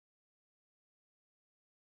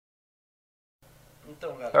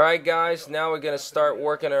Alright guys, now we're going to start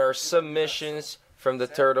working our submissions from the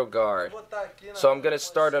turtle guard. So I'm going to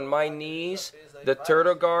start on my knees, the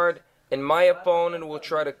turtle guard, and my opponent will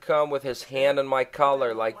try to come with his hand on my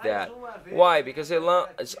collar like that. Why? Because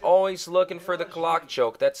he's always looking for the clock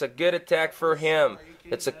choke. That's a good attack for him.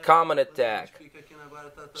 It's a common attack.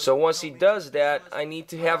 So once he does that, I need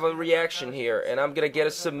to have a reaction here, and I'm going to get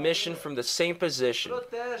a submission from the same position.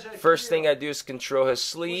 First thing I do is control his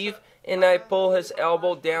sleeve, and I pull his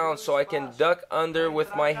elbow down so I can duck under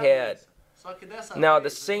with my head. Now at the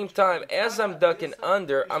same time, as I'm ducking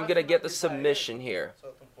under, I'm going to get the submission here.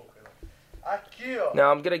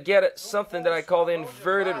 Now I'm going to get something that I call the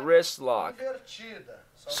inverted wrist lock.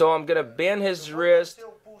 So I'm going to bend his wrist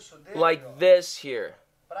like this here,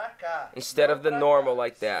 instead of the normal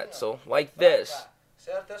like that. So like this.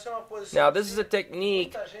 Now this is a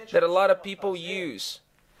technique that a lot of people use,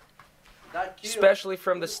 especially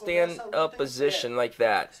from the stand-up position like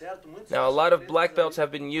that. Now a lot of black belts have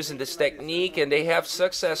been using this technique, and they have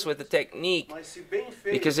success with the technique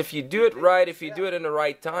because if you do it right, if you do it in the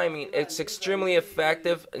right timing, it's extremely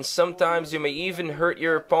effective, and sometimes you may even hurt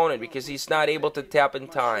your opponent because he's not able to tap in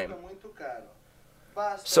time.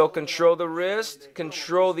 So control the wrist,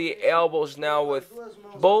 control the elbows now with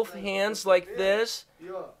both hands like this,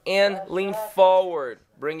 and lean forward,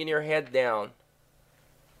 bringing your head down.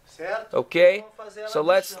 Okay, so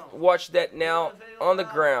let's watch that now on the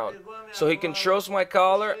ground. So he controls my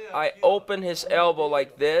collar, I open his elbow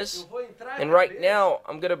like this, and right now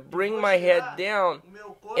I'm going to bring my head down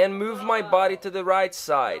and move my body to the right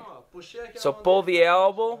side. So pull the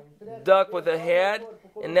elbow, duck with the head,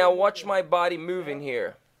 and now watch my body moving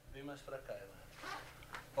here.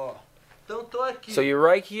 So you're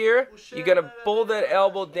right here, you're going to pull that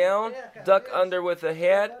elbow down, duck under with the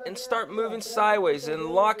head, and start moving sideways and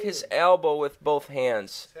lock his elbow with both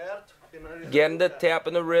hands. Getting the tap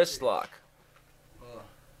in the wrist lock.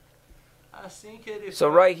 So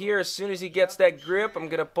right here, as soon as he gets that grip, I'm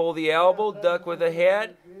going to pull the elbow, duck with the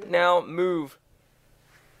head, now move.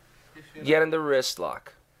 Get in the wrist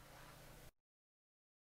lock.